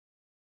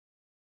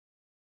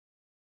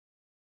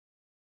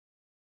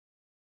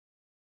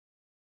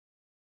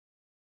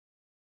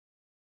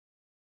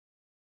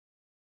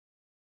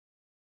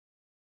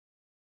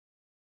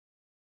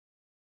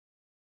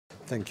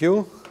Thank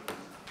you.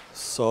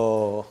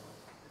 So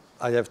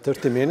I have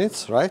 30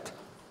 minutes, right?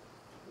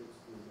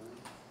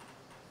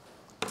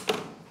 3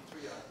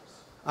 hours.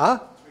 Huh?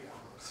 3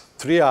 hours.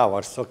 3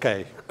 hours,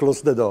 OK.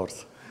 Close the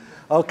doors.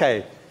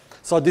 OK.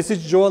 So this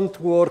is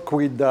joint work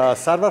with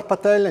Sarvar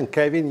Patel and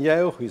Kevin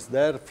Yeo, who is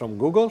there from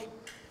Google,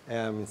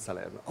 and in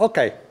Salerno.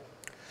 OK.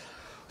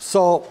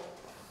 So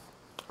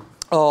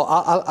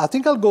I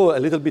think I'll go a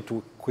little bit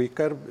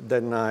quicker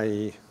than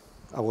I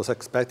was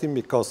expecting,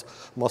 because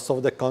most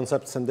of the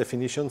concepts and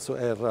definitions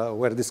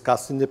were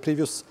discussed in the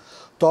previous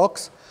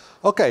talks.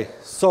 OK,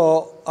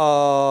 so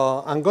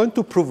I'm going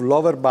to prove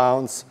lower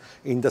bounds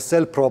in the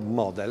cell probe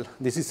model.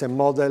 This is a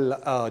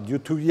model due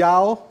to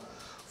Yao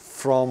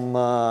from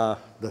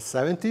the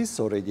 70s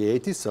or the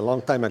 80s, a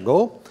long time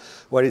ago,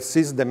 where it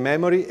sees the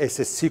memory as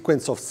a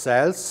sequence of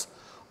cells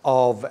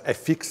of a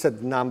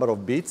fixed number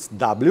of bits,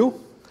 W.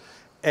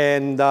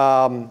 And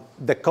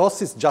the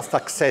cost is just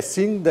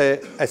accessing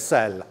a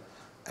cell.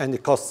 And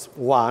it costs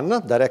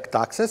 1, direct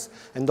access,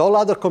 and all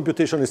other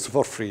computation is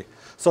for free.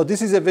 So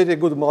this is a very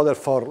good model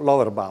for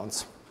lower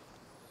bounds.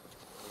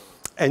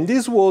 And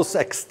this was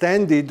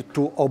extended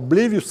to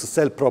oblivious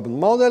cell probe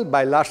model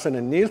by Larsen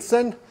and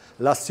Nielsen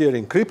last year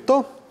in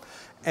crypto.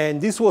 And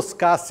this was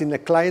cast in a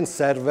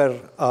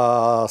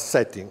client-server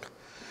setting.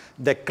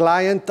 The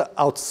client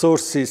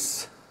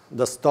outsources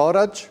the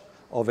storage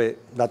of a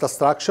data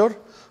structure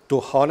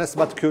to honest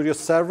but curious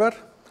server.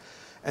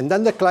 And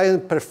then the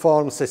client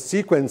performs a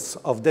sequence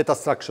of data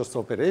structures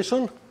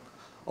operation,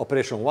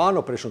 operation 1,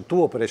 operation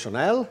 2, operation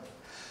L,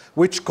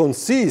 which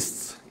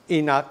consists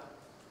in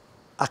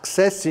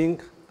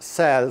accessing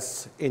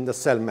cells in the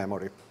cell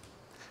memory,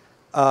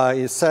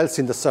 cells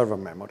in the server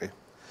memory.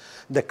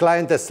 The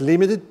client has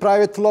limited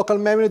private local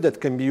memory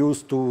that can be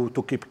used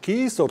to keep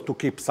keys or to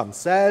keep some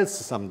cells,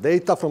 some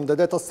data from the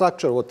data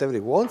structure, whatever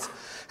it wants.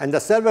 And the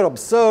server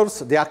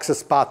observes the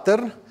access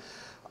pattern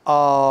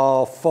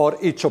for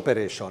each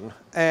operation.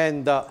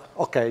 And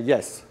OK,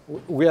 yes,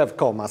 we have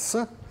commas.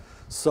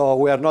 So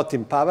we are not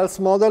in Pavel's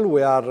model.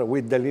 We are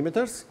with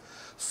delimiters.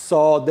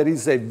 So there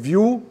is a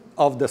view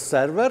of the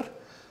server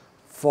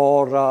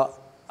for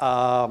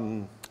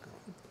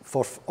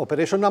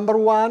operation number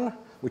 1,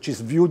 which is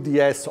view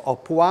ds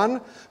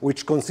op1,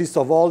 which consists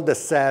of all the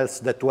cells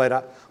that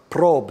were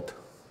probed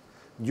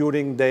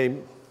during the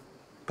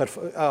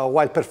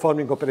while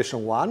performing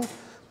operation 1,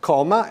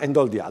 comma, and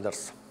all the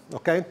others.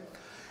 OK?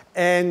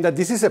 And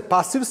this is a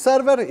passive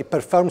server. It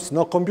performs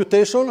no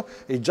computation.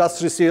 It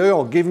just receives,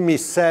 give me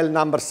cell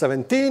number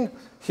 17.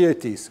 Here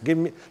it is. Give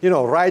me,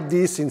 write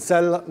this in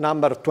cell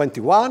number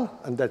 21,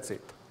 and that's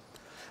it.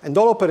 And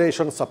all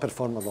operations are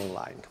performed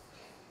online.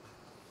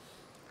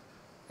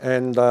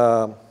 And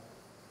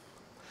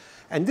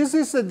this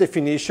is the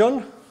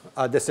definition,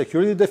 the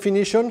security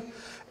definition.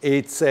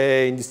 It's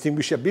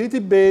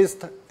indistinguishability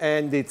based,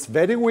 and it's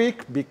very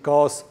weak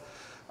because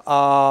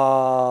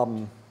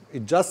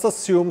it just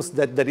assumes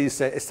that there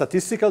is a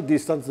statistical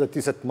distance that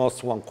is at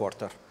most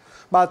 1/4.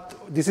 But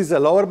this is a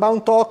lower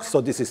bound talk, so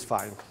this is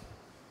fine.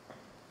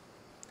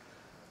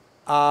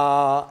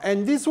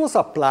 And this was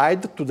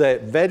applied to the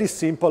very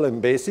simple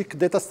and basic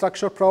data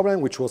structure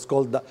problem, which was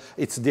called,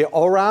 it's the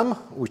ORAM,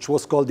 which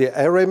was called the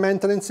array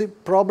maintenance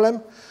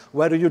problem,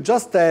 where you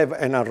just have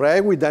an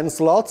array with n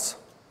slots,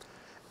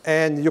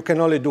 and you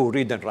can only do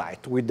read and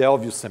write with the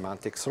obvious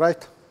semantics,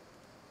 right?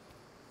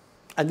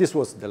 And this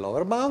was the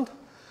lower bound.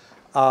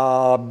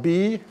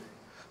 B,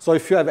 so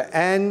if you have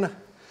n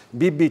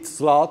b-bit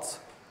slots,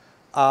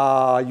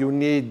 you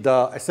need,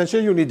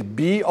 essentially you need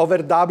b over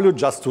w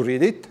just to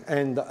read it,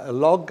 and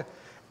log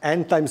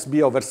n times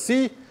b over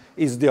c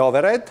is the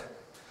overhead,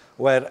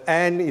 where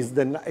n is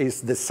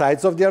the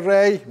size of the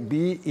array,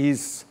 b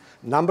is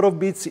number of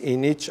bits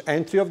in each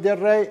entry of the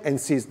array,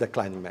 and c is the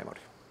client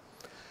memory.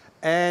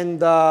 And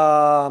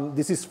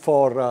this is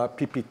for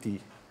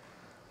PPT.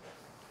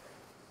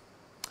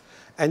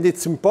 And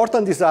it's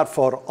important these are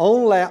for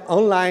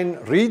online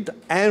read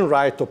and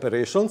write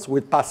operations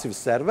with passive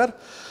server,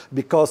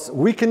 because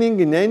weakening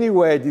in any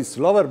way this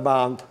lower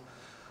bound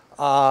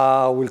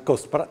will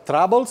cause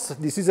troubles.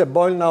 This is a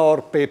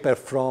Boilnauer paper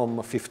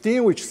from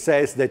 15, which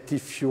says that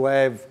if you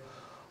have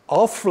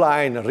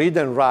offline read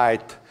and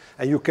write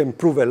and you can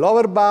prove a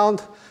lower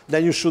bound,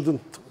 then you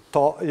shouldn't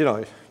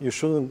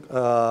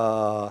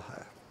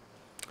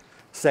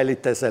sell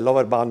it as a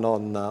lower bound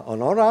on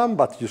ORAM,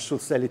 but you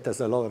should sell it as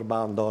a lower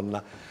bound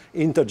on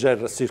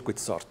integer circuit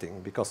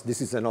sorting, because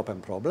this is an open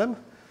problem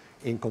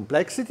in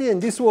complexity. And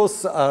this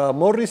was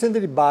more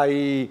recently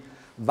by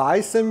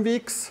Weiss and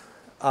Wicks.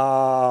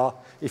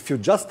 If you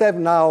just have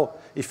now,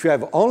 if you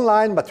have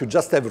online, but you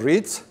just have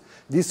reads,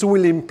 this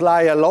will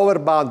imply a lower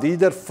bound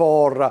either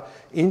for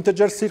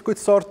integer circuit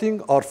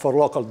sorting or for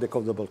local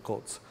decodable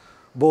codes,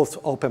 both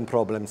open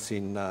problems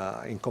in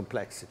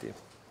complexity.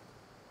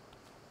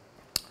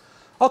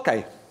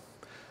 OK.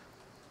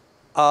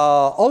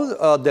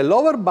 The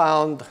lower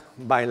bound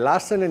by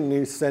Larsen and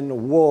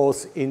Nielsen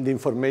was in the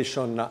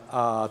information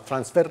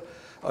transfer,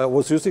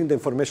 was using the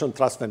information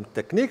transfer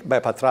technique by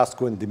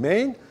Patrasco and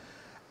Demain.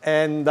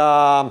 And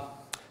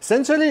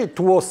Essentially, it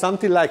was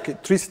something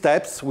like 3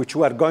 steps, which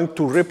we are going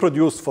to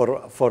reproduce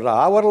for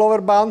our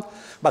lower bound,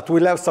 but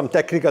we'll have some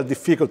technical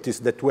difficulties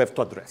that we have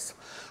to address.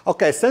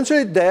 Okay,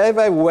 essentially, they have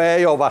a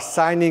way of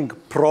assigning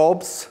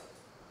probes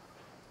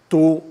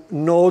to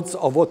nodes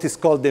of what is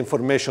called the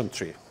information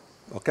tree,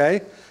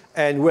 okay?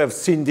 And we have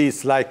seen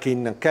this like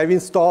in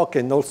Kevin's talk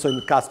and also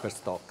in Casper's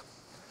talk.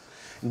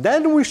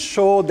 Then we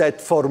show that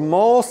for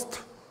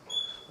most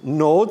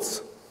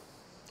nodes,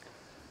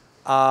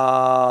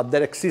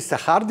 there exists a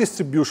hard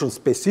distribution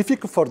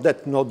specific for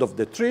that node of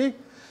the tree,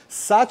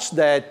 such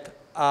that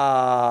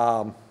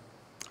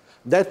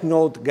that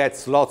node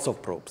gets lots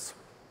of probes.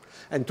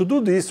 And to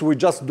do this, we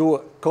just do a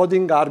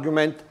coding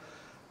argument,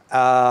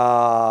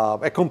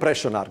 a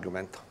compression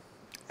argument.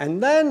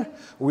 And then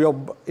we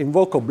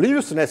invoke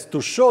obliviousness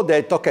to show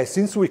that, okay,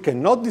 since we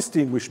cannot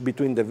distinguish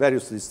between the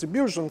various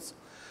distributions,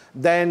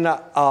 then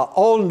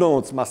all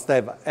nodes must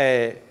have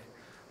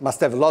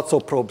lots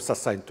of probes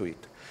assigned to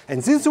it.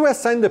 And since we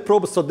assign the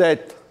probe so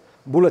that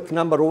bullet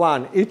number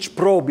 1, each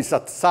probe is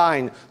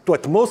assigned to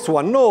at most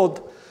 1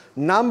 node,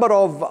 number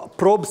of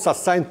probes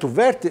assigned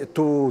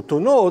to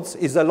nodes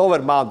is a lower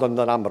bound on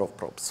the number of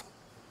probes.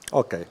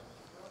 Okay.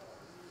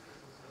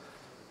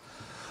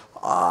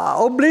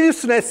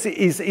 Obliviousness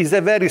is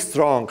a very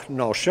strong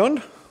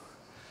notion.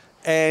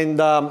 And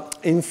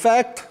in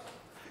fact,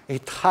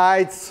 it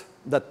hides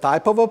the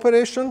type of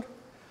operation.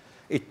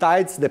 It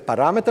hides the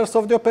parameters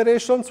of the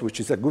operations, which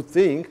is a good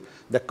thing.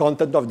 The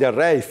content of the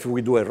array, if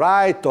we do a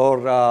write,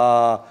 or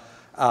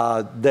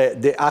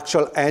the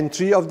actual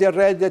entry of the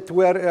array that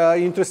we're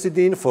interested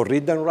in for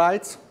read and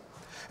writes.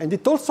 And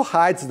it also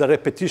hides the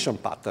repetition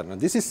pattern. And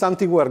this is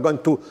something we're going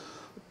to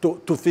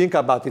think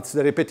about. It's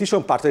the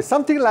repetition pattern. It's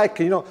something like,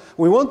 you know,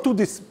 we want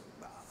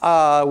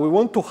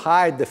to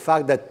hide the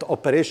fact that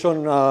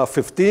operation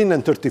 15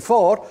 and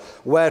 34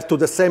 were to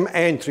the same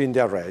entry in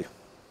the array.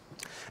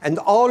 And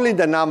only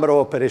the number of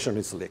operations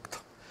is leaked.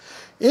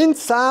 In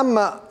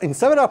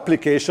several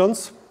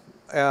applications,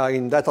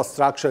 in data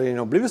structure, in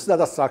oblivious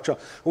data structure,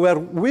 we are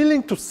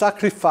willing to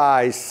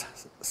sacrifice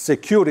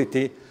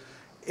security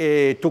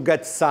to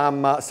get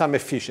some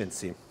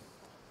efficiency.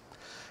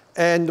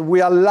 And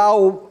we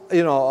allow,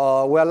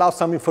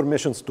 some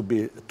information to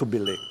be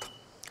leaked.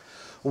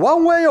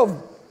 One way of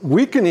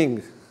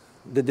weakening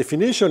the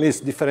definition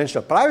is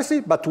differential privacy,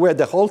 but we had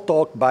the whole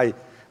talk by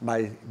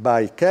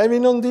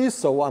Kevin on this,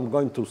 so I'm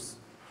going to,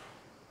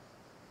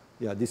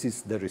 this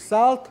is the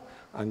result.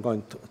 I'm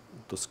going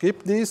to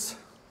skip this.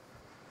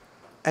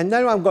 And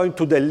then I'm going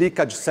to the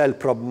leakage cell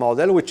probe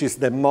model, which is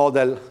the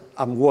model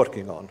I'm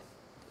working on.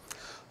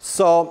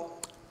 So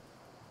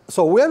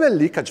we have a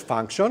leakage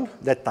function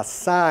that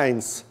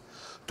assigns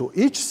to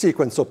each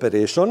sequence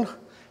operation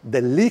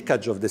the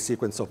leakage of the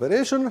sequence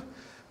operation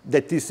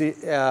that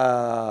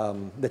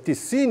is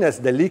seen as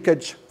the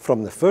leakage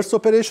from the first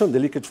operation, the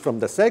leakage from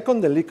the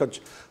second, the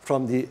leakage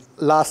from the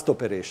last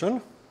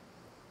operation.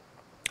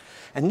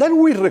 And then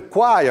we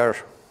require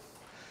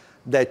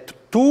that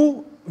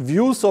 2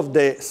 views of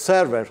the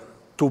server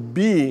to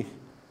be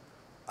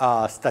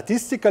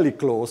statistically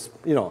close,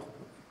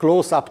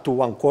 close up to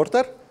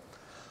 1/4,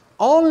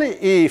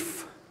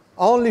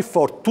 only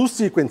for 2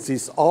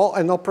 sequences O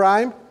and O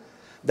prime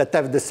that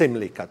have the same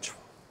leakage.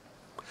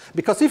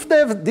 Because if they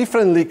have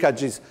different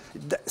leakages,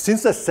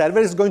 since the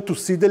server is going to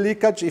see the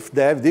leakage, if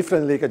they have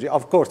different leakage,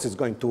 of course it's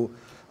going to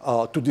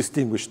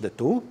distinguish the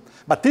 2.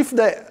 But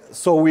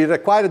so we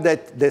require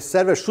that the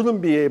server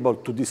shouldn't be able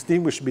to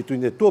distinguish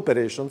between the 2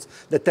 operations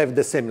that have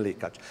the same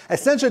leakage.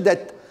 Essentially,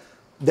 that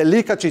the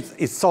leakage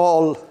is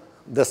all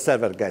the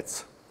server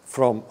gets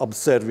from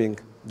observing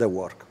the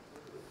work.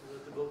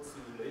 What about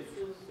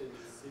simulations? Can you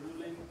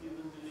simulate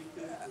given the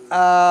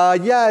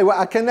leakage? Yeah,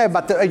 I can have,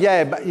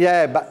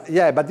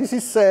 but this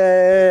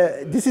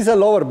is a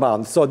lower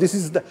bound. So this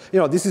is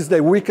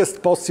the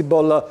weakest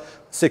possible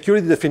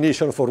security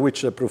definition for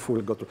which the proof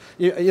will go through.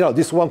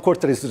 This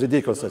 1/4 is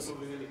ridiculous.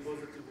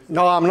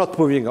 No, I'm not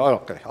moving.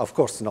 Oh, okay, of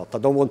course not. I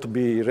don't want to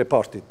be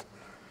reported.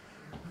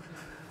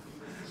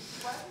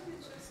 Why did you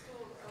choose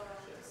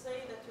to say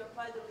that you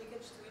apply the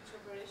leakage to each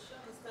operation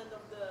instead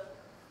of the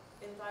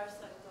entire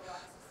set of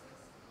accesses?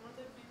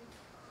 Wouldn't it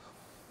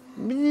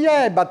be?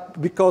 Yeah, but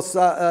because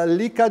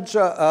leakage,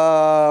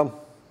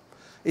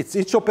 it's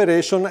each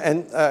operation,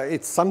 and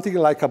it's something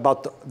like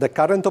about the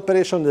current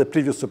operation and the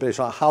previous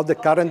operation, how the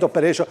current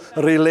operation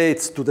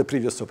relates to the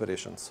previous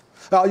operations.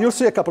 You'll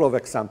see a couple of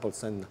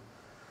examples.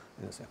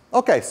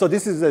 Okay, so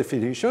this is the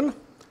definition.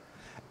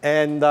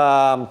 And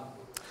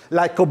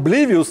like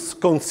Oblivious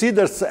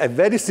considers a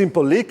very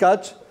simple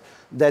leakage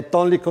that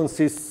only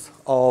consists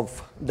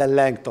of the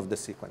length of the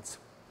sequence.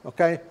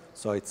 Okay,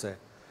 so it's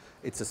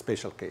a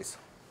special case.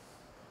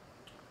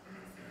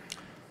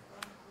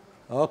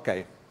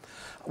 Okay.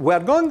 We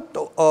are going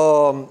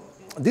to,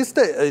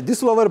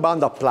 this lower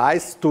bound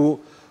applies to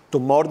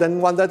more than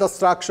one data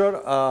structure.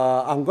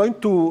 I'm going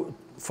to,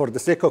 for the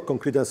sake of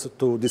concreteness,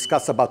 to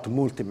discuss about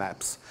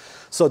multi-maps.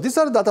 So these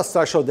are data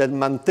structures that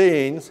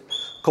maintain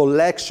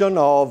collection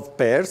of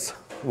pairs.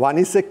 One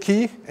is a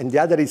key, and the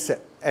other is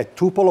a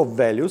tuple of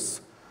values.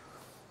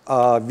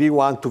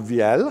 V1 to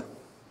VL,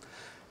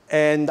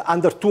 and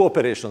under two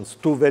operations,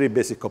 two very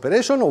basic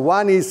operations.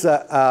 One is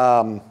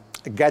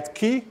get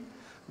key,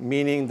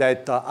 meaning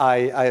that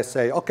I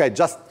say, OK,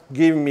 just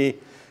give me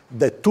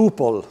the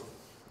tuple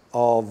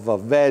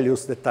of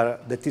values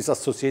that is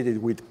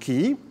associated with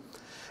key.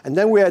 And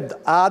then we had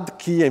add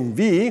key and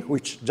V,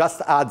 which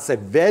just adds a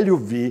value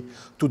V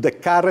to the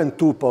current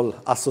tuple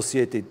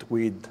associated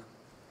with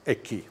a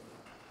key.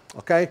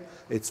 OK?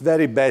 It's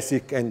very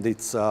basic, and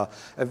it's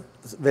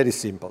very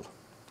simple.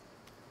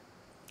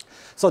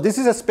 So this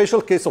is a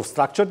special case of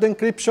structured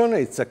encryption.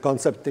 It's a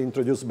concept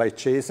introduced by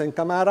Chase and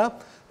Camara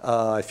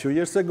a few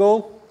years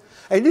ago.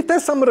 And it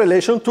has some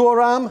relation to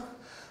ORAM,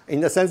 in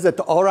the sense that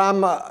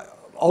ORAM,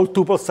 all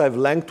tuples have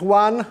length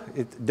 1.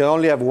 They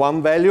only have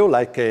one value,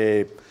 like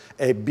a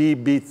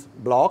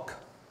B-bit block.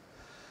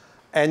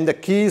 And the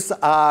keys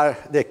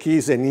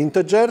an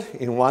integer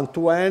in 1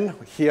 to n.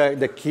 Here,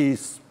 the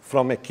keys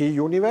from a key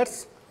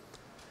universe.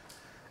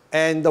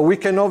 And we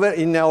can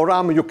in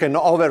ORAM, you can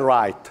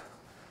overwrite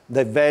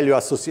the value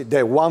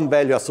the one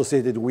value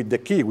associated with the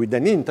key, with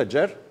an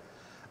integer.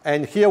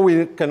 And here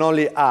we can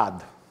only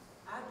add.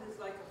 Add is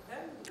like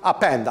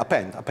append?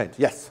 Append,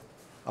 yes,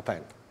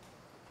 append.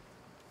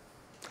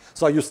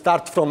 So you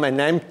start from an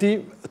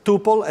empty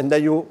tuple, and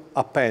then you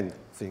append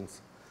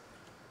things.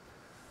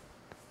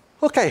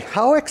 OK,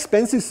 how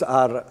expensive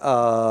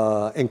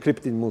are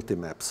encrypted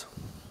multimaps?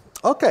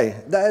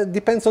 OK, that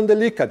depends on the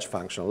leakage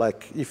function.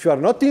 Like, if you are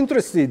not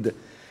interested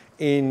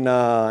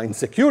in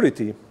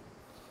security,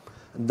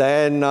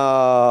 then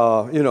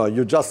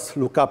you just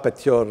look up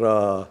at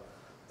your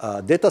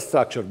data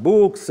structure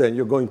books, and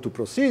you go into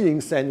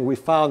proceedings, and we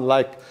found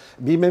like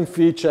Beam and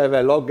Fitch have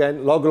a log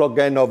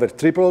n over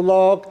triple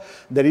log.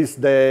 There is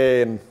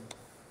the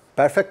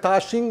perfect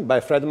hashing by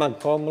Fredman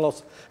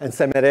Komlos and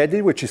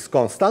Semeredi, which is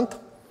constant.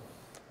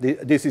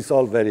 This is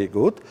all very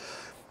good.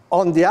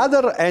 On the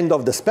other end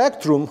of the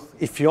spectrum,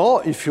 if you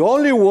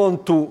only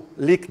want to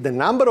leak the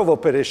number of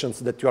operations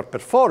that you are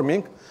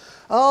performing,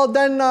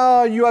 then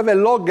you have a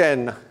log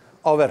n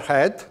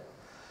overhead,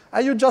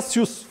 and you just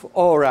use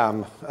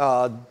ORAM.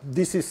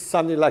 This is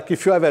something like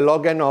if you have a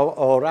log n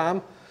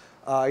ORAM,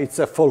 it's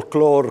a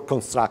folklore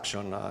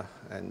construction,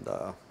 and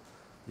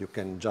you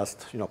can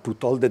just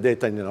put all the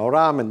data in an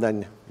ORAM, and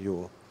then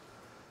you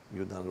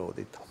download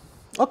it.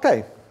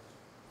 OK.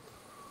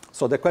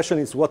 So the question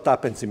is, what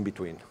happens in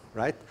between,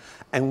 right?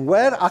 And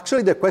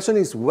actually the question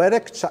is, where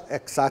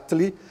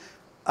exactly,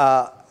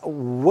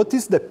 what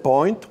is the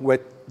point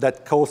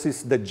that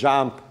causes the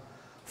jump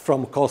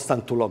from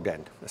constant to log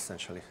n,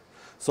 essentially?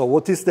 So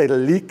what is the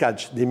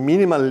leakage, the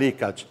minimal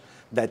leakage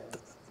that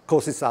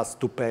causes us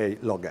to pay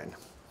log n?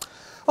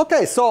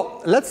 OK,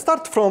 so let's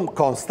start from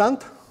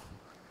constant,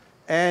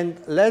 and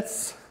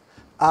let's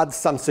add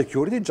some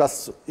security,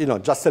 just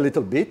a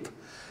little bit.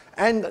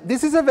 And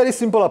this is a very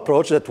simple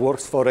approach that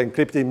works for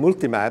encrypting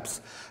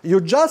multimaps. You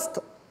just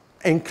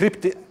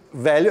encrypt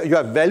value. You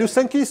have values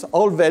and keys.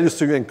 All values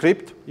you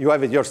encrypt. You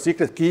have your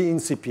secret key in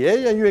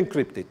CPA, and you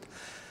encrypt it.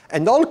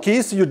 And all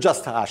keys, you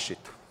just hash it,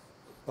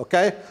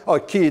 OK?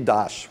 Or key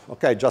dash,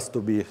 OK, just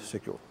to be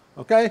secure,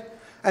 OK?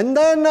 And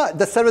then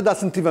the server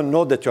doesn't even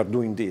know that you're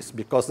doing this,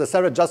 because the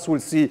server just will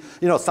see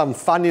some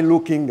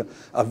funny-looking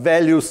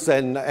values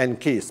and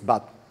keys.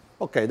 But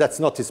OK, that's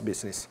not his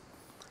business.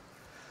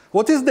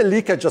 What is the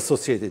leakage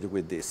associated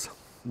with this?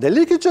 The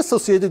leakage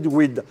associated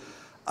with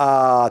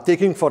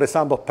taking, for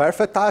example,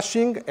 perfect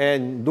hashing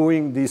and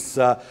doing this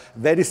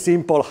very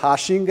simple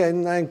hashing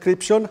and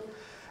encryption,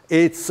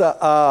 it's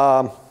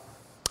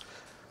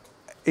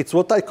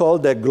what I call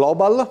the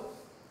global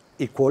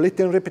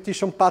equality and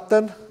repetition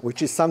pattern,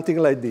 which is something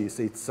like this.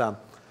 It's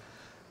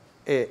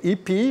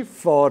EP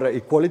for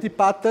equality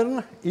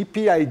pattern.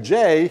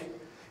 EPIJ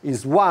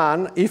is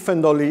 1 if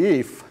and only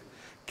if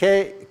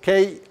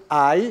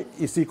KI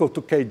is equal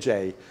to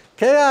KJ.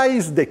 KI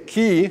is the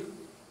key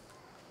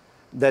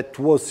that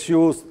was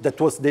used,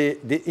 that was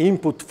the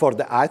input for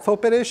the ith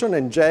operation,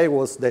 and J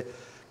was the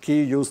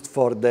key used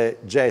for the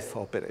jth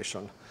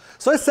operation.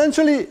 So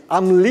essentially,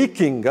 I'm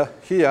leaking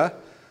here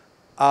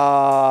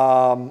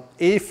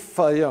if,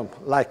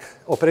 like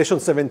operation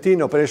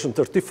 17, operation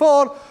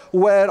 34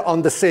 were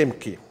on the same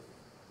key,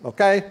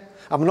 OK?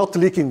 I'm not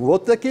leaking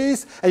what the key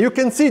is. And you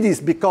can see this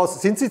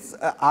because since it's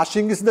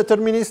hashing is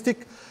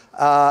deterministic,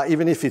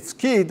 even if it's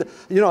keyed,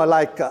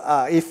 like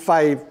if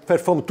I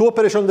perform 2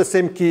 operations on the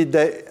same key,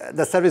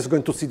 the server is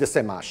going to see the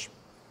same hash,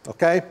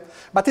 OK?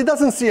 But it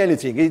doesn't see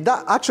anything. It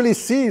actually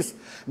sees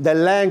the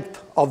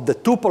length of the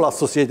tuple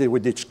associated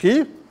with each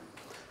key,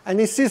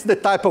 and it sees the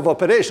type of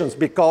operations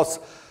because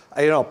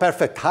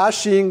perfect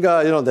hashing,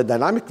 the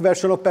dynamic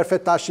version of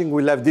perfect hashing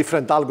will have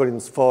different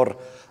algorithms for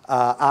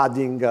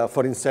adding,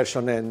 for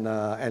insertion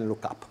and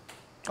lookup.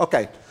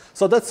 OK,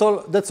 so that's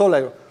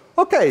all.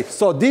 OK,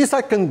 so this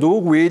I can do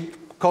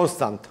with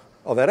constant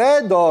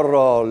overhead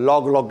or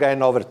log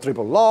n over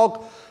triple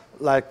log,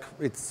 like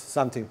it's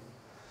something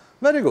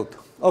very good.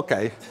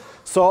 OK,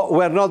 so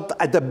we're not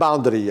at the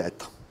boundary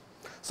yet.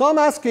 So I'm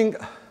asking,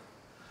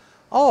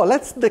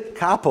 let's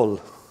decouple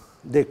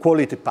the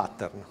equality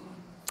pattern.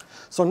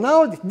 So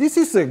now this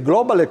is a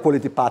global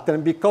equality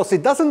pattern because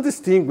it doesn't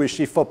distinguish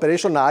if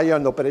operation I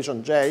and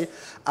operation j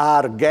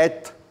are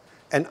get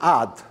and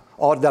add,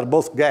 or they're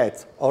both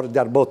gets, or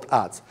they're both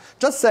adds.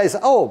 Just says,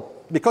 oh,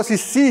 because it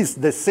sees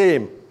the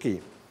same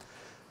key.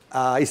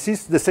 It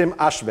sees the same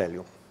hash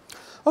value.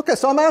 Okay,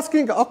 so I'm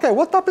asking, okay,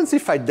 what happens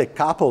if I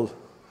decouple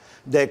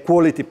the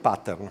equality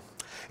pattern?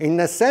 In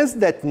the sense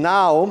that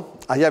now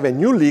I have a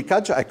new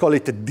leakage, I call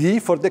it D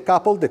for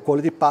decouple, the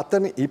equality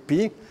pattern,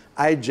 EP,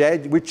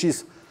 IJ, which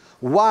is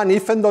one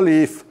if and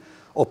only if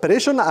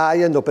operation I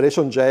and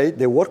operation J,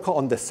 they work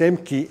on the same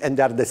key and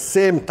they are the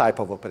same type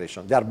of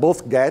operation. They are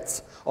both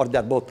gets or they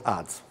are both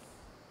adds.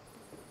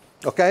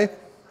 Okay?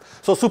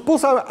 So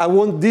suppose I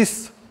want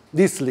this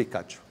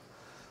leakage.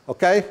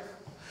 Okay?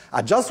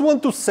 I just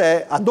want to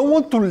say, I don't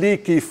want to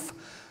leak if,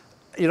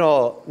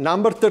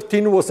 number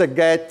 13 was a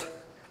get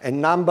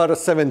and number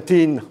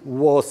 17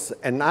 was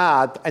an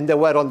add and they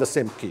were on the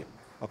same key.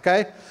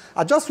 Okay?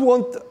 I just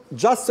want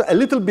just a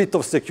little bit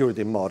of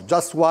security more,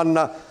 just one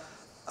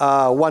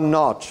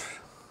notch,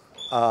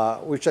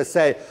 which I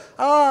say,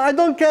 I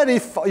don't care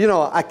if,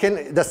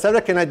 the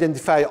server can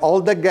identify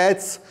all the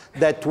gets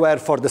that were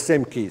for the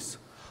same keys,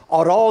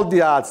 or all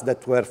the adds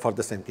that were for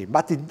the same key.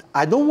 But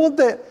I don't want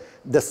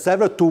the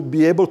server to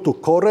be able to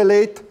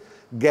correlate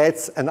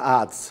gets and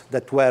adds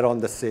that were on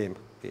the same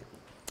key.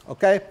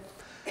 Okay?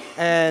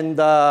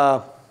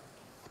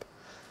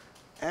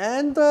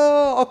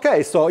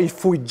 Okay, so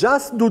if we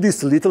just do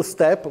this little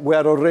step, we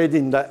are already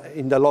in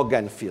the log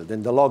n field,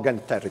 in the log n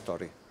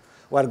territory.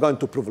 We are going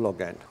to prove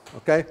log n,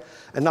 okay?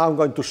 And now I'm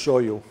going to show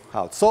you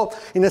how. So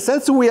in a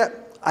sense,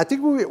 I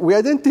think we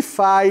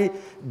identify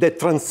the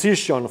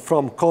transition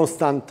from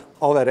constant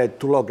overhead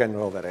to log n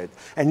overhead.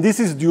 And this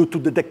is due to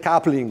the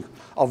decoupling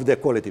of the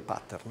equality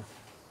pattern.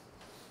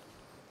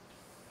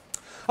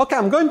 Okay,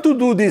 I'm going to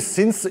do this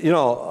since,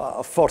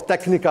 for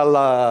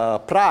technical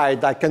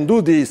pride, I can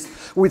do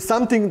this with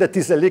something that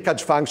is a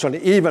leakage function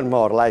even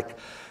more. Like,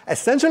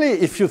 essentially,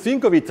 if you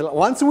think of it,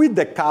 once we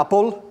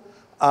decouple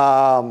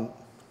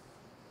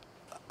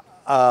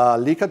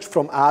leakage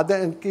from add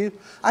and key,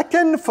 I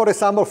can, for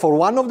example, for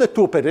one of the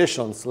two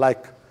operations,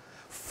 like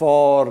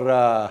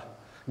for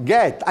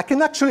get, I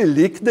can actually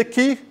leak the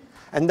key,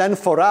 and then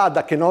for add,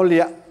 I can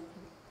only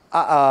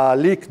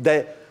leak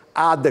the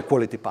add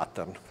equality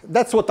pattern.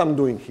 That's what I'm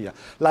doing here.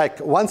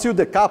 Like, once you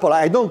decouple,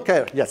 I don't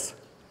care. Yes?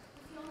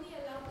 If you only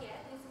allow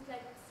get, is it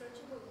like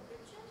searchable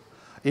encryption?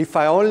 If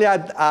I only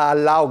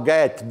allow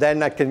get,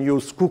 then I can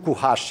use cuckoo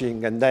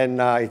hashing, and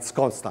then it's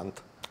constant.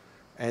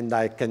 And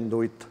I can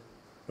do it,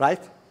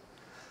 right?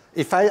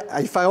 If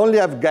I only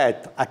have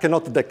get, I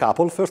cannot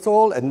decouple, first of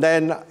all, and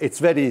then it's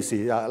very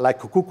easy. Like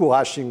cuckoo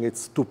hashing,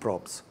 it's 2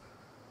 probes.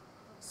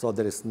 So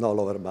there is no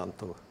lower bound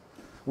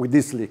with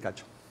this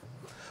leakage.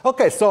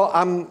 Okay, so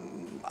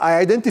I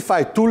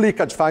identify 2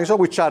 leakage functions,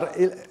 which are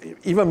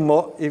even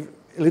more, a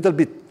little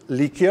bit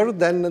leakier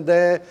than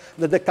the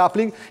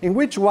decoupling, in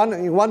which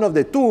in one of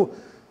the 2,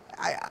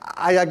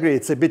 I agree,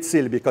 it's a bit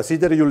silly, because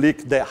either you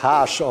leak the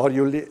hash or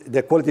you leak the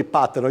equality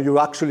pattern, or you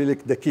actually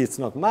leak the key. It's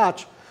not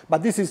much,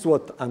 but this is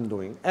what I'm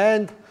doing.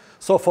 And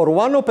so for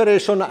one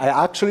operation,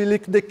 I actually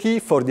leak the key.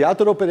 For the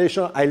other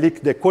operation, I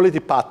leak the equality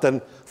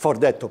pattern for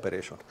that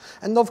operation.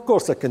 And of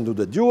course, I can do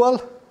the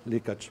dual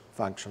leakage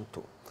function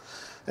too.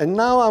 And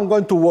now I'm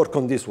going to work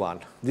on this one.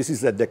 This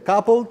is a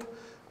decoupled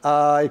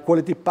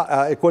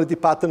equality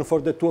pattern for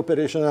the 2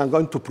 operations. I'm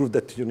going to prove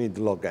that you need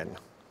log n.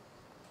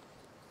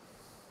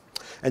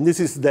 And this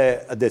is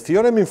the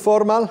theorem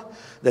informal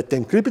that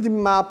encrypted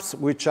maps,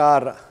 which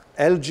are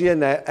LG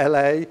and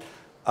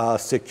LA,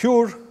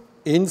 secure,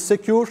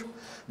 insecure,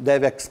 they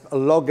have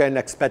log n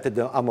expected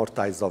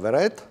amortized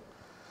overhead,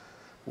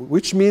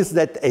 which means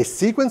that a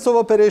sequence of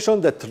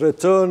operations that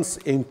returns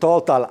in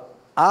total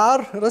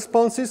R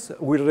responses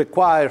will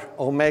require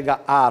omega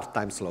R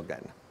times log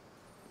n.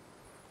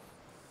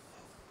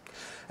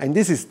 And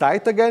this is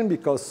tight again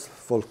because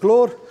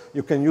folklore,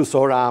 you can use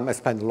ORAM and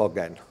spend log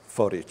n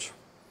for each.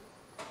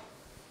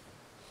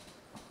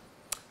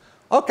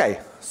 Okay,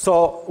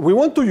 so we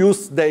want to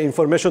use the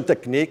information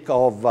technique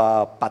of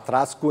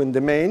Patrascu in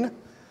the main,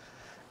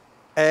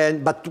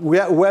 but we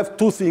have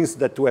 2 things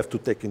that we have to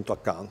take into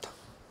account.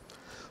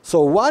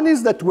 So one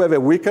is that we have a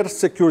weaker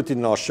security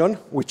notion,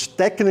 which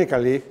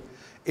technically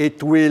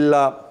it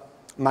will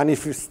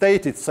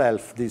manifestate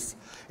itself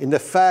in the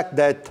fact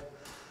that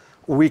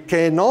we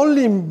can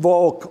only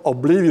invoke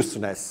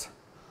obliviousness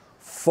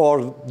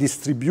for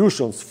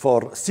distributions,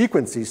 for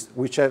sequences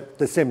which have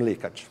the same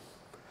leakage.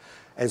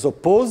 As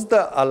opposed,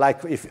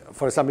 like,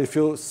 for example, if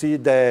you see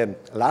the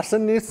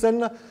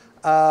Larsen-Nielsen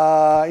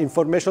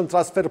information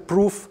transfer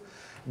proof,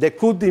 they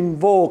could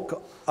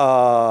invoke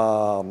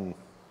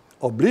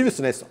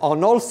obliviousness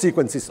on all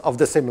sequences of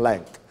the same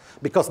length,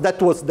 because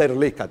that was their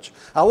leakage.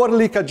 Our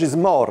leakage is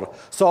more.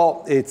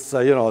 So it's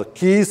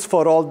keys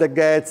for all the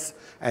gets,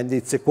 and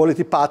it's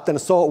equality pattern.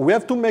 So we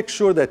have to make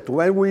sure that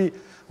when we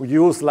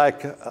use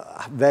like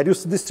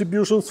various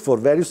distributions for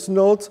various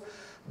nodes,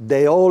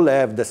 they all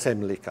have the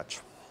same leakage.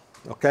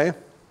 Okay?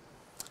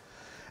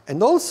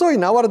 And also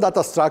in our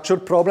data structure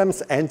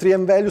problems, entry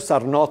and values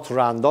are not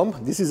random.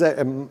 This is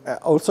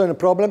also a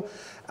problem.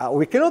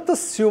 We cannot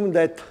assume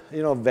that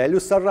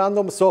values are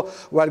random, so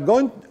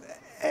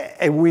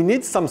we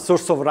need some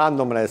source of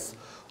randomness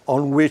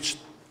on which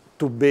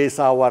to base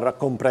our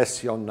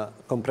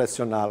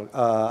compressional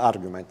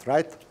argument,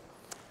 right?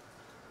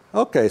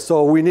 Okay,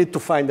 so we need to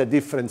find a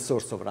different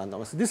source of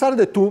randomness. These are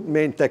the two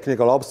main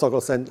technical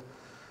obstacles, and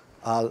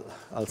I'll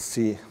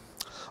see.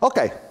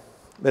 Okay,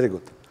 very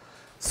good.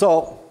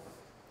 So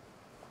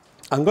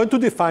I'm going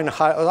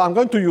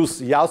to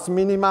use Gauss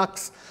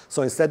minimax.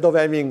 So instead of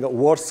having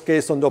worst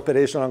case on the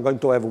operation, I'm going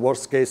to have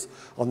worst case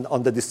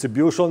on the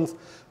distributions.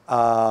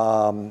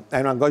 And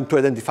I'm going to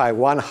identify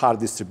one hard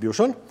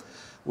distribution,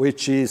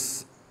 which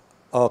is,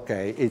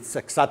 okay, it's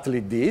exactly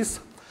this.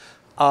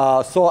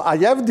 So I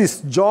have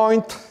this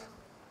joint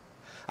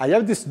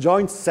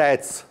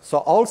sets. So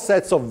all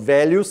sets of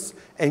values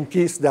and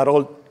keys, they're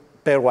all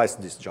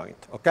pairwise disjoint,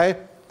 okay?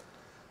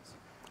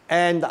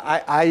 And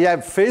I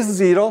have phase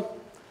 0,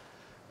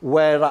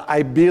 where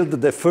I build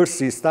the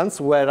first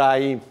instance, where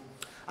I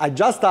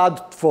just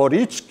add for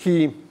each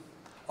key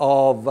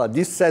of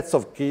these sets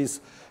of keys,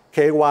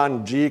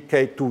 K1, G,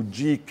 K2,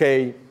 G,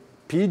 K,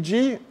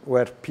 PG,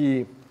 where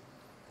P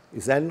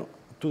is n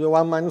to the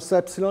 1 minus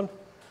epsilon.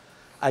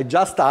 I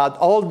just add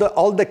all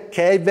the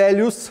K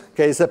values,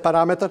 K is a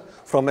parameter,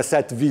 from a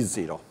set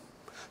V0.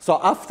 So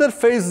after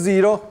phase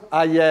 0,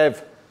 I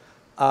have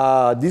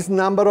this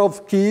number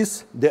of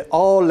keys. They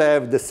all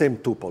have the same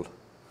tuple,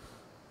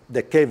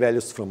 the K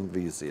values from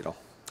V0.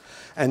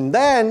 And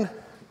then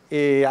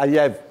I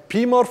have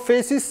P more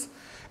phases,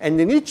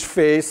 and in each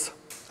phase,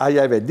 I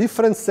have a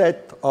different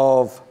set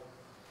of,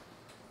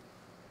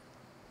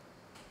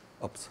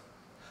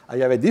 I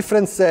have a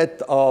different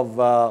set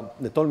of,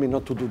 they told me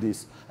not to do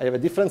this. I have a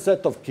different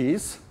set of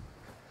keys,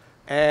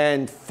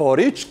 and for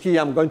each key,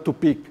 I'm going to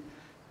pick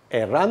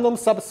a random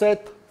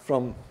subset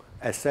from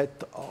a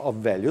set of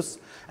values,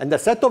 and the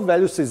set of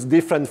values is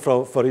different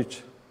for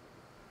each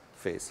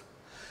phase.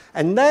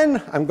 And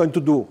then I'm going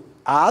to do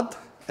add,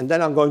 and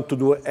then I'm going to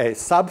do a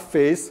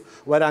subphase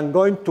where I'm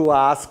going to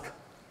ask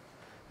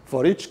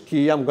for each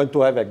key, I'm going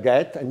to have a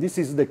get, and this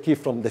is the key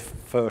from the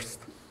first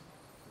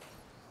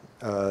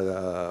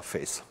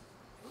phase.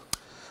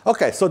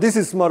 Okay, so this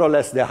is more or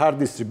less the hard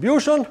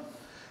distribution,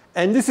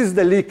 and this is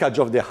the leakage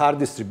of the hard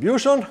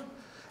distribution.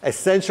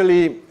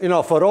 Essentially,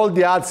 for all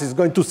the adds, it's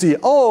going to see,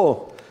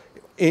 oh,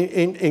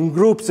 in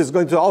groups, it's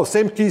going to, oh,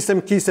 same key,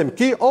 same key, same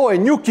key. Oh, a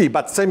new key,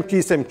 but same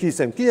key, same key,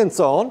 same key, and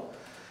so on.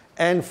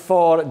 And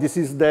this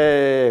is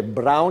the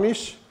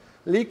brownish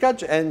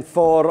leakage. And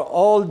for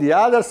all the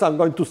others, I'm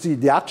going to see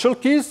the actual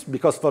keys,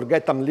 because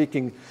forget I'm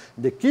leaking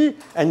the key,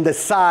 and the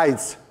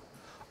size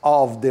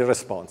of the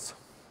response.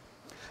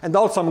 And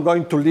also, I'm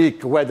going to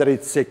leak whether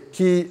it's a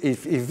key,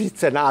 if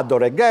it's an add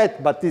or a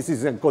get, but this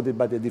is encoded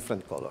by the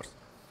different colors.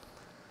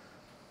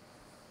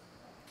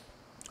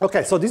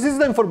 OK, so this is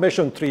the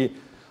information tree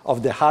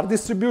of the hard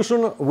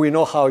distribution. We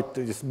know how it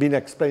has been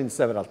explained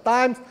several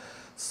times.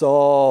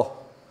 So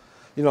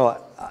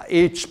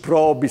each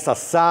probe is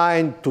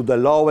assigned to the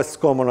lowest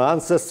common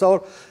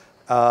ancestor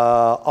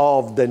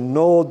of the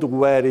node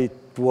where it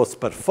was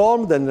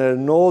performed and the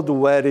node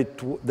where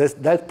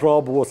that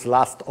probe was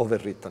last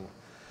overwritten.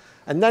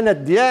 And then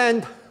at the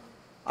end,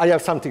 I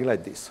have something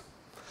like this.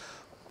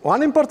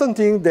 One important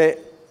thing,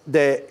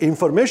 the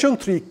information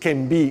tree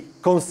can be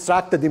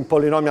constructed in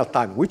polynomial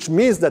time, which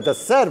means that the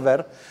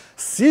server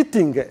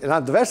an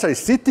adversary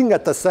sitting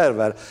at the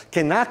server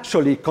can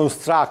actually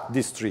construct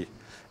this tree.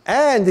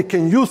 And it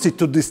can use it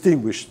to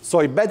distinguish. So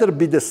it better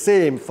be the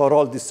same for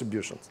all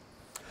distributions.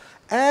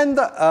 And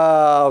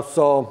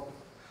so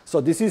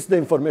this is the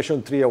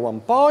information tree at one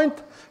point.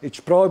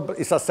 Each probe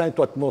is assigned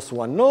to at most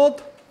one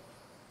node.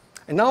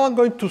 And now I'm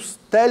going to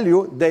tell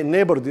you the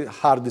neighbor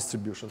hard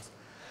distributions.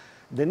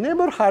 The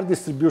neighbor hard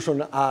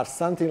distributions are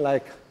something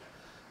like,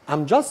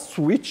 I'm just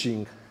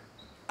switching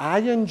I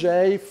and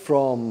j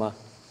from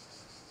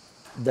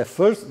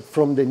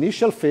the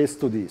initial phase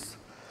to this.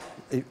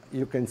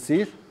 You can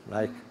see,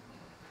 like,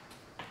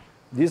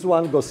 this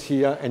one goes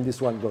here and this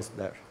one goes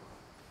there.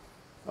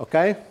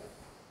 Okay?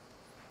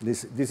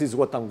 This is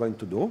what I'm going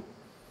to do.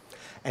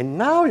 And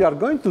now you are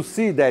going to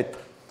see that,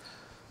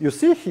 you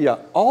see here,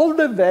 all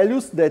the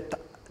values that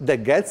the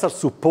gets are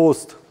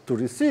supposed to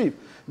receive,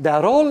 they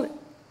are all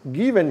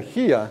given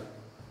here.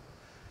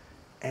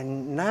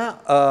 And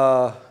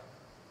now,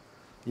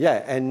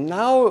 and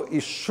now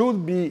it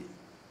should be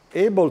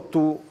able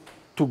to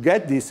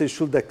get this, it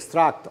should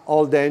extract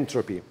all the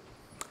entropy.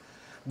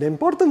 The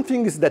important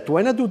thing is that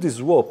when I do this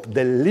swap,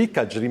 the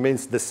leakage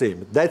remains the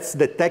same. That's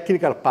the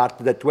technical part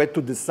that we have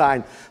to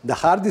design the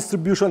hard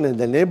distribution and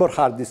the neighbor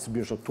hard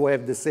distribution to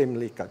have the same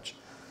leakage.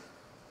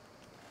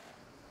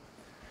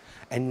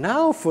 And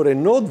now for a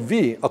node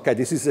V, OK,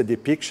 this is a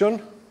depiction.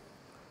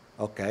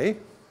 OK.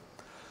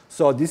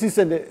 So this is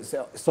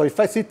so if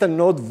I sit a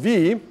node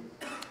V,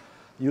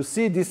 you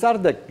see these are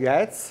the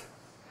gets,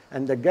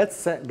 and the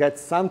gets get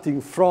something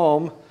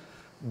from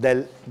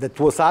that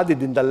was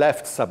added in the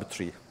left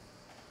subtree.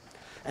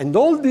 And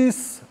all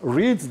these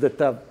reads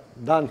that are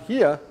done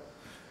here,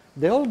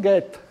 they all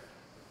get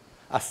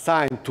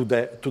assigned to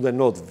the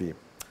node V.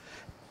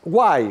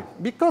 Why?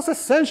 Because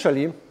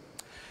essentially,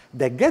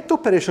 the get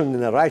operation in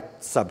the right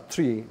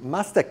subtree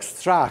must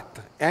extract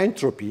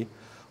entropy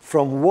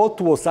from what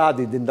was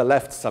added in the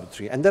left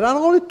subtree. And there are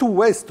only two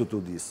ways to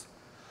do this.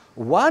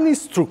 One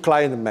is through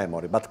client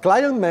memory, but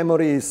client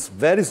memory is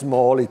very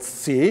small, it's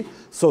C,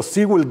 so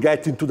C will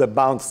get into the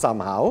bound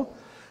somehow.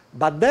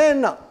 But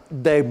then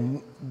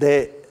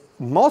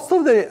most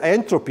of the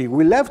entropy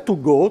will have to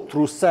go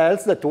through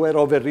cells that were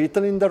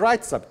overwritten in the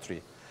right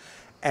subtree.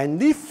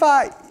 And if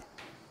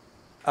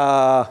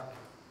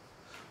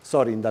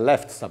sorry, in the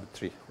left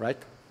subtree, right?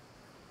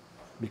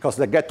 Because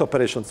the get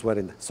operations were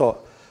in. So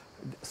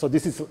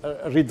this is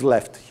read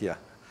left here.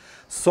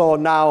 So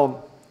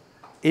now,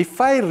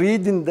 if I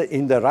read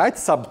in the right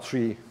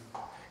subtree,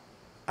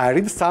 I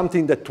read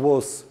something that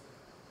was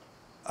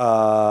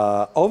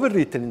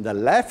overwritten in the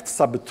left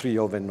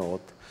subtree of a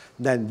node,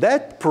 then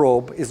that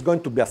probe is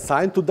going to be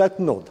assigned to that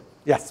node.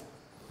 Yes,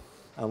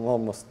 I'm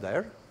almost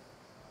there.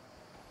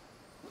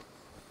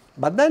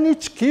 But then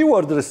each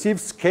keyword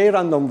receives k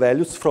random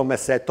values from a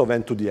set of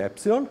n to the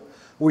epsilon,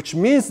 which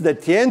means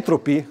that the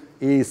entropy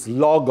is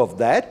log of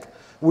that,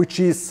 which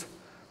is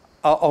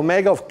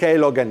omega of k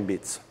log n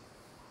bits.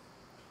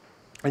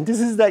 And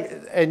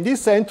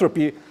this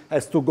entropy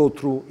has to go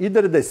through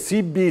either the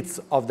C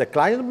bits of the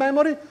client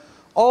memory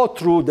or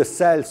through the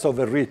cells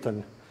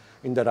overwritten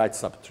in the right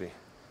subtree.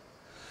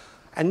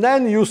 And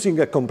then using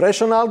a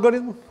compression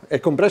algorithm, a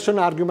compression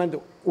argument,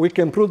 we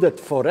can prove that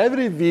for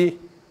every V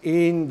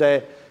in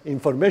the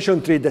information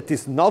tree that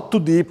is not too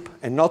deep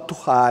and not too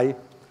high,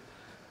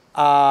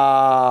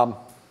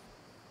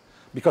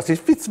 because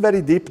if it's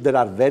very deep, there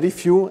are very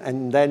few,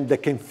 and then they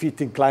can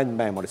fit in client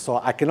memory. So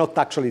I cannot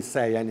actually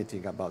say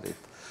anything about it.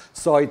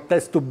 So it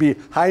has to be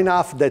high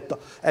enough that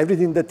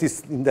everything that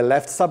is in the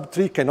left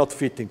subtree cannot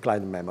fit in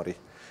client memory.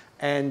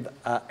 And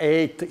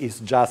 8 is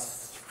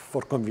just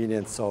for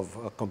convenience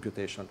of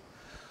computation.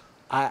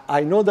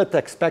 I know that the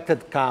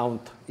expected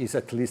count is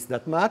at least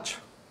that much.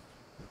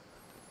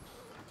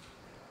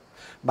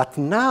 But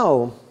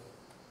now,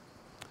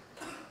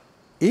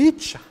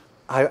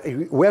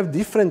 we have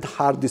different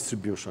hard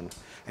distribution.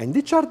 And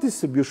each hard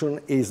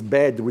distribution is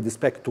bad with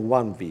respect to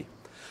one V.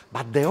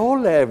 But they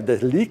all have the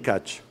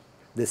leakage,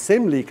 the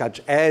same leakage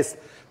as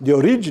the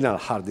original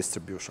hard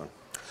distribution.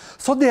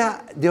 So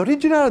the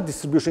original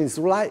distribution is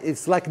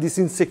like this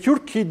insecure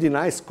kid in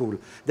high school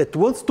that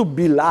wants to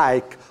be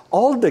like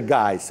all the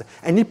guys.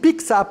 And he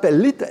picks up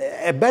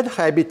a bad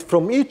habit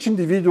from each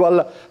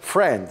individual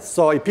friend.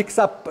 So he picks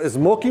up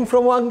smoking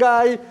from one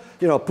guy,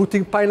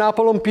 putting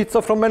pineapple on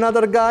pizza from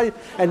another guy,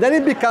 and then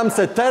he becomes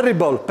a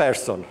terrible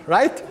person,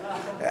 right?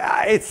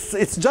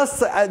 It's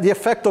just the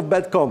effect of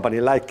bad company.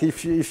 Like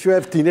if you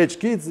have teenage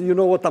kids, you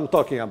know what I'm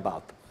talking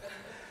about.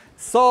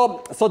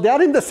 So they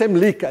are in the same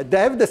leakage. They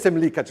have the same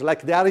leakage.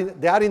 Like they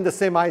are in the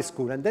same high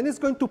school, and then it's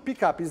going to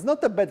pick up. It's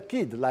not a bad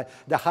kid, like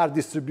the hard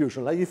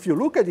distribution. Like if you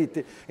look at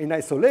it in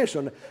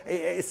isolation,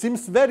 it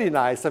seems very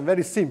nice and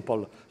very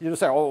simple. You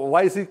say, oh,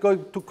 why is it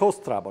going to cause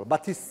trouble?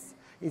 But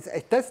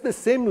it has the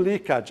same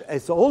leakage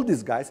as all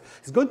these guys.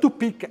 It's going to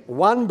pick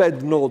one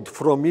bad node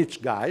from each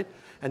guy,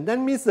 and that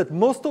means that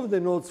most of the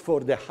nodes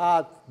for the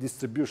hard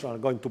distribution are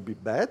going to be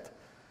bad.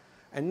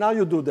 And now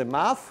you do the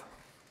math.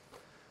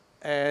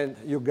 And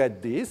you get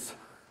this,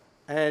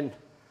 and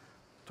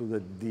to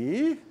the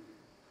D.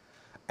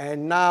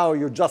 And now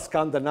you just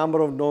count the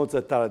number of nodes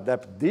that are at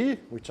depth D,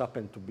 which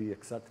happen to be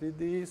exactly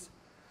these.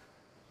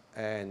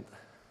 And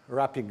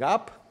wrapping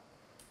up,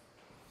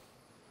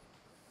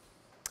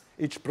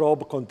 each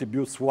probe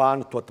contributes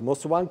 1 to at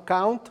most 1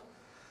 count.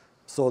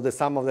 So the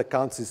sum of the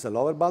counts is a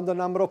lower bounded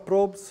number of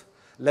probes.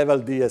 Level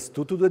D has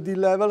 2 to the D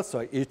level,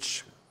 so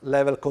each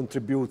level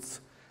contributes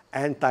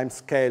n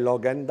times k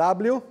log n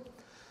w.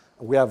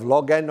 We have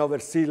log n over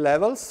C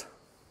levels,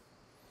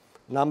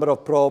 number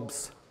of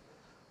probes,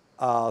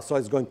 so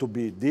it's going to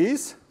be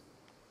this.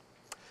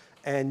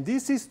 And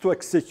this is to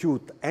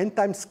execute n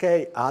times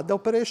k add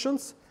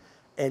operations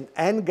and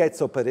n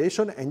gets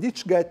operation, and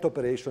each get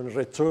operation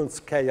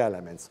returns k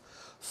elements.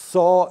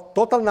 So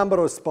total number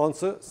of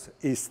responses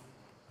is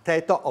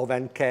theta of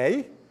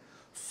nk.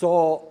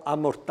 So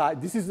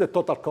this is the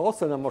total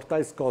cost, and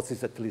amortized cost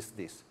is at least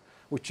this,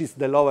 which is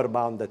the lower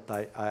bound that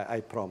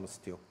I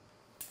promised you.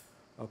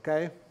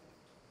 Okay?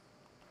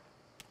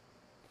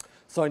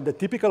 So in the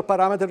typical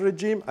parameter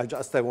regime, I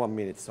just have 1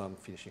 minute, so I'm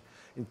finishing.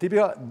 In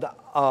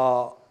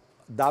typical,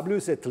 W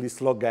is at least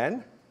log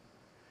n,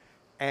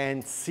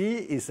 and C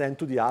is n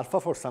to the alpha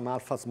for some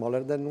alpha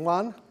smaller than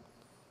 1.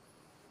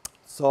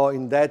 So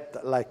in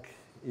that, like,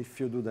 if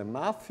you do the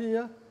math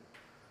here,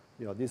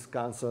 this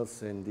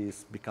cancels and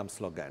this becomes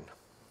log n.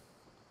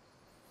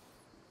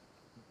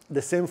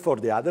 The same for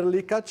the other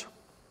leakage.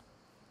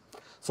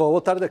 So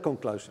what are the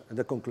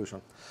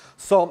conclusion?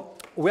 So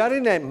we are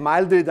in a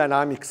mildly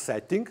dynamic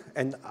setting,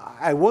 and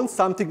I want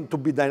something to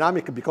be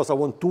dynamic because I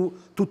want two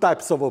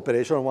types of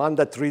operation, one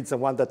that reads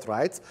and one that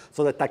writes,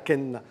 so that I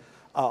can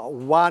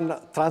one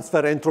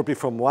transfer entropy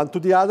from one to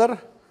the other,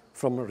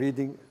 from read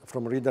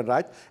and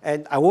write.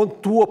 And I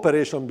want two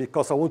operations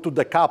because I want to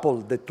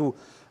decouple the two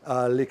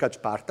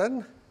leakage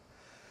pattern.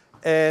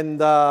 And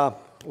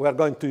we are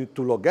going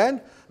to log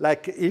n.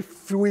 Like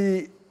if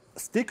we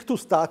stick to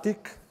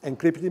static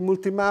encrypted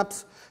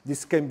multimaps,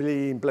 this can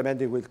be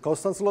implemented with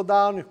constant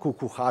slowdown.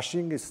 Cuckoo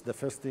hashing is the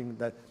first thing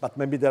that, but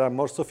maybe there are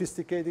more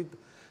sophisticated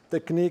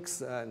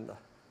techniques. And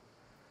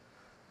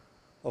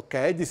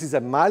okay, this is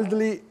a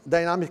mildly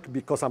dynamic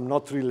because I'm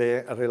not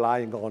really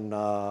relying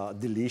on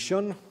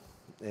deletion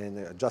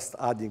and just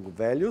adding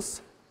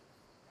values.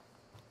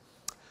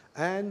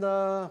 And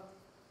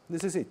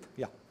this is it,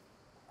 yeah.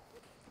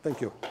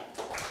 Thank you.